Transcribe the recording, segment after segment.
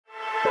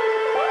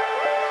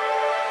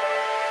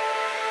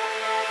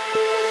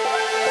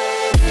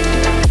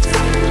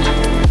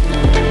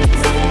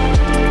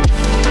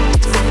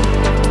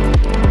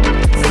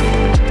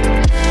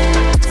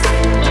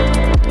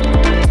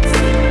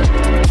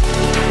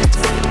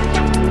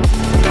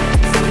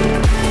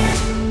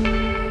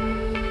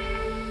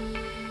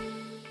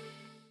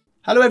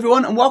Hello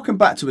everyone and welcome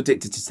back to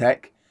Addicted to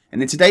Tech,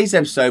 and in today's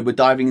episode we're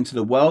diving into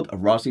the world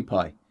of Raspberry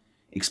Pi,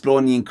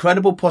 exploring the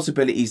incredible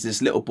possibilities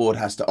this little board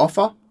has to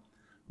offer.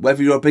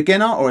 Whether you're a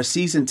beginner or a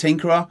seasoned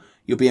tinkerer,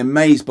 you'll be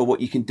amazed by what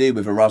you can do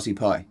with a Raspberry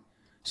Pi.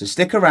 So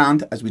stick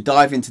around as we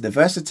dive into the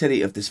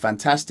versatility of this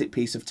fantastic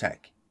piece of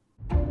tech.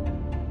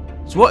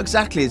 So what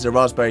exactly is a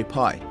Raspberry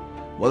Pi?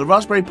 Well, the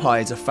Raspberry Pi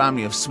is a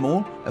family of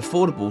small,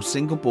 affordable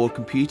single board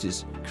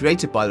computers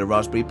created by the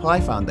Raspberry Pi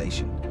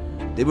Foundation.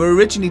 They were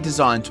originally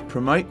designed to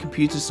promote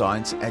computer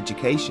science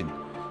education,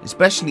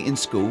 especially in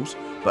schools,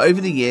 but over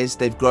the years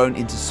they've grown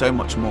into so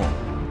much more.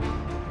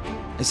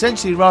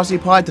 Essentially, Raspberry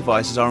Pi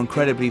devices are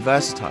incredibly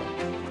versatile.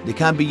 They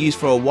can be used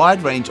for a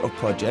wide range of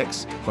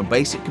projects, from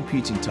basic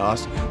computing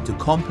tasks to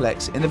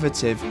complex,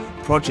 innovative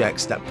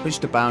projects that push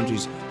the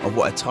boundaries of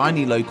what a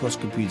tiny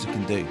low-cost computer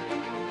can do.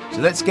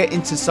 So let's get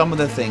into some of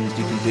the things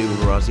you can do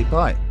with a Raspberry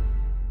Pi.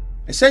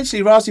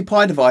 Essentially, Raspberry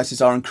Pi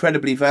devices are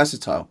incredibly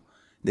versatile.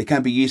 They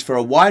can be used for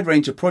a wide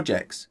range of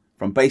projects,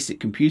 from basic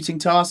computing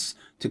tasks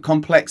to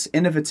complex,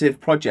 innovative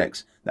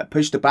projects that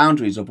push the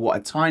boundaries of what a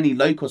tiny,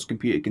 low-cost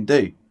computer can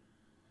do.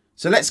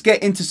 So let's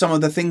get into some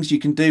of the things you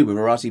can do with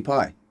a Raspberry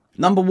Pi.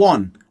 Number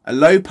 1, a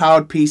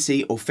low-powered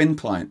PC or thin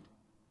client.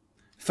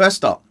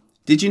 First up,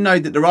 did you know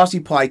that the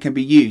Raspberry Pi can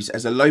be used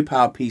as a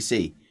low-powered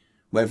PC,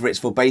 whether it's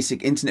for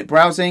basic internet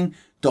browsing,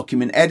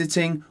 document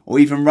editing, or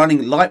even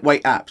running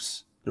lightweight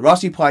apps? The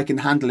Raspberry Pi can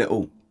handle it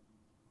all.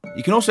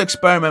 You can also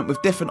experiment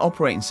with different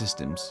operating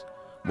systems.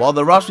 While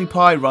the Raspberry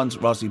Pi runs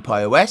Raspberry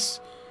Pi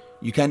OS,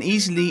 you can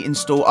easily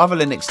install other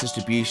Linux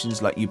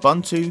distributions like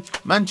Ubuntu,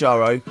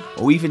 Manjaro,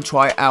 or even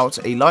try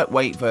out a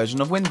lightweight version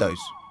of Windows.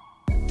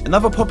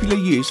 Another popular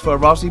use for a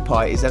Raspberry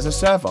Pi is as a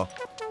server.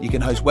 You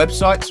can host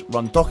websites,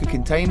 run Docker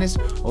containers,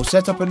 or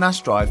set up a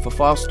NAS drive for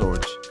file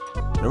storage.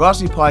 The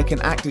Raspberry Pi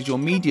can act as your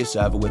media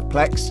server with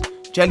Plex,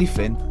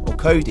 Jellyfin, or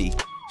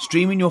Kodi,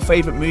 streaming your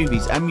favourite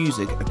movies and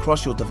music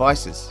across your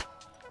devices.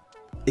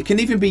 It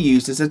can even be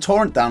used as a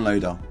torrent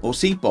downloader or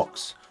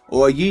seedbox,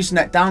 or a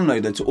Usenet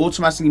downloader to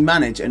automatically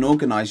manage and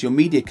organise your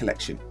media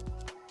collection.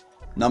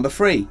 Number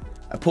 3,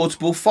 a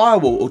portable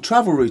firewall or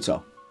travel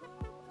router.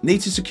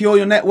 Need to secure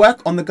your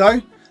network on the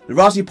go? The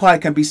Raspberry Pi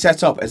can be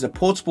set up as a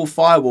portable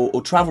firewall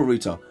or travel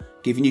router,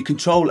 giving you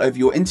control over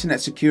your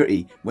internet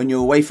security when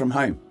you're away from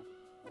home.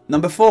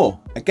 Number 4,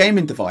 a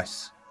gaming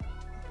device.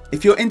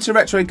 If you're into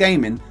retro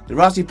gaming, the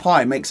Raspberry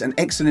Pi makes an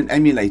excellent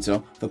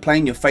emulator for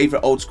playing your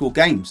favourite old school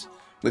games.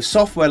 With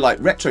software like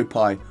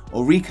RetroPie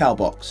or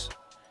Recalbox,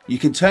 you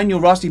can turn your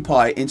Raspberry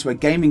Pi into a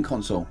gaming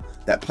console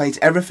that plays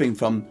everything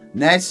from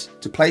NES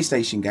to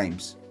PlayStation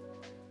games.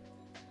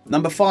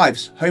 Number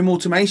 5's home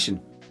automation.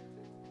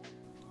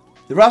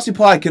 The Raspberry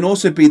Pi can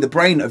also be the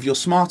brain of your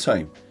smart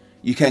home.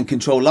 You can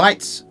control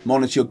lights,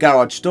 monitor your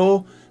garage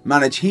door,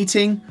 manage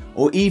heating,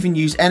 or even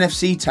use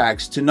NFC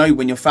tags to know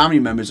when your family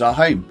members are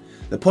home.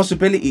 The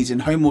possibilities in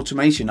home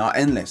automation are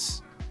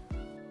endless.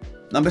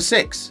 Number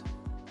 6,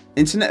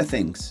 Internet of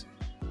Things.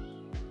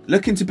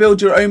 Looking to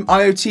build your own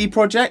IoT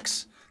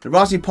projects? The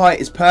Raspberry Pi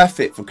is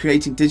perfect for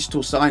creating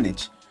digital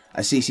signage, a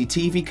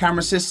CCTV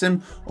camera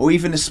system, or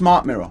even a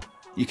smart mirror.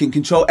 You can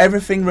control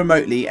everything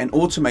remotely and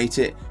automate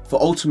it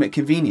for ultimate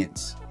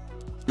convenience.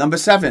 Number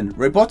 7,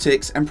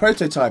 Robotics and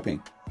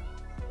Prototyping.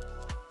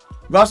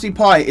 Raspberry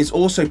Pi is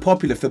also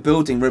popular for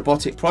building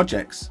robotic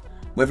projects.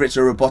 Whether it's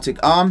a robotic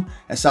arm,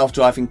 a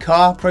self-driving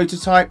car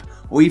prototype,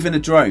 or even a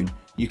drone,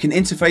 you can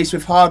interface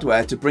with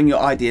hardware to bring your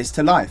ideas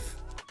to life.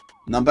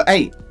 Number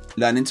 8,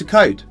 learning to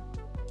code.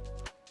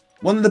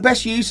 One of the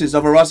best uses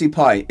of a Raspberry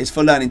Pi is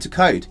for learning to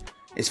code.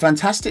 It's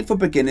fantastic for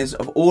beginners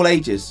of all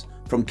ages,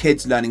 from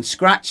kids learning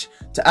Scratch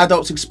to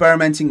adults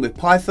experimenting with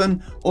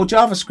Python or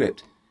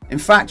JavaScript. In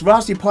fact,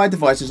 Raspberry Pi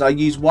devices are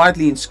used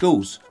widely in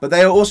schools, but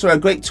they are also a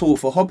great tool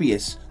for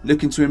hobbyists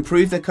looking to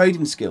improve their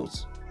coding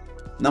skills.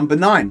 Number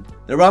 9,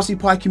 the Raspberry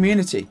Pi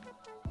community.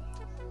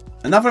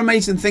 Another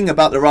amazing thing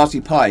about the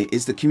Raspberry Pi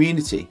is the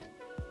community.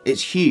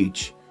 It's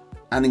huge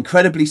and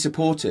incredibly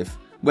supportive.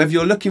 Whether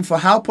you're looking for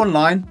help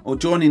online or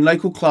joining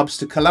local clubs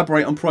to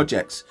collaborate on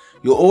projects,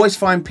 you'll always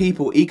find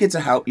people eager to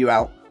help you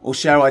out or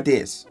share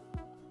ideas.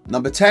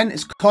 Number 10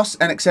 is cost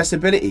and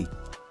accessibility.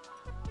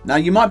 Now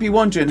you might be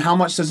wondering, how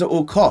much does it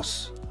all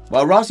cost?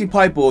 Well, Raspberry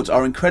Pi boards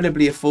are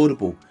incredibly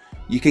affordable.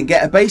 You can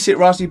get a basic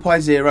Raspberry Pi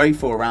Zero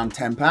for around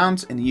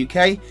 £10 in the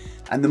UK,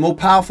 and the more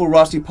powerful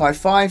Raspberry Pi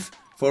 5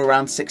 for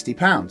around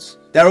 £60.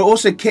 There are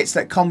also kits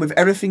that come with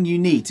everything you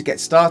need to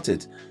get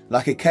started,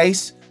 like a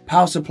case,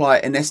 power supply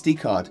and SD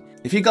card.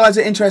 If you guys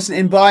are interested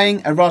in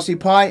buying a Raspberry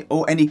Pi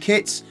or any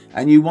kits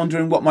and you're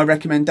wondering what my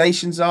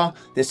recommendations are,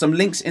 there's some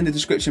links in the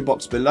description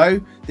box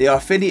below. They are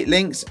affiliate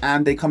links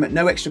and they come at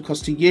no extra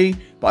cost to you,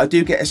 but I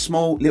do get a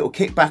small little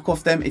kickback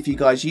off them if you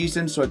guys use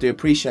them, so I do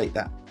appreciate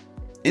that.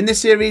 In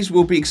this series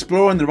we'll be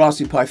exploring the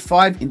Raspberry Pi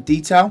 5 in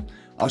detail.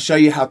 I'll show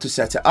you how to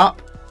set it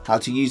up, how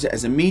to use it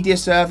as a media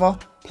server,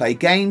 play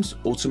games,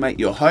 automate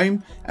your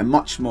home and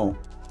much more.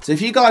 So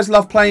if you guys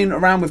love playing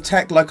around with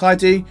tech like I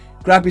do,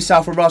 grab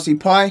yourself a Raspberry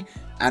Pi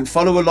and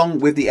follow along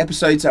with the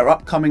episodes that are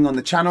upcoming on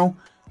the channel,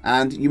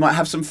 and you might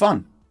have some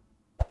fun.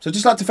 So I'd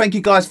just like to thank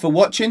you guys for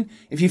watching.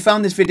 If you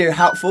found this video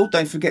helpful,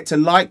 don't forget to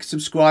like,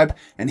 subscribe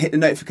and hit the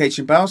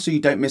notification bell so you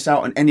don't miss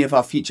out on any of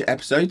our future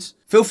episodes.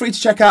 Feel free to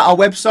check out our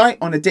website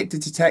on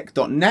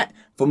addictedtotech.net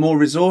for more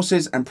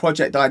resources and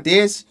project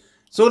ideas.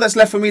 So all that's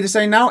left for me to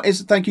say now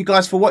is thank you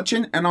guys for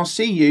watching, and I'll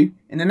see you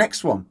in the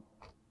next one.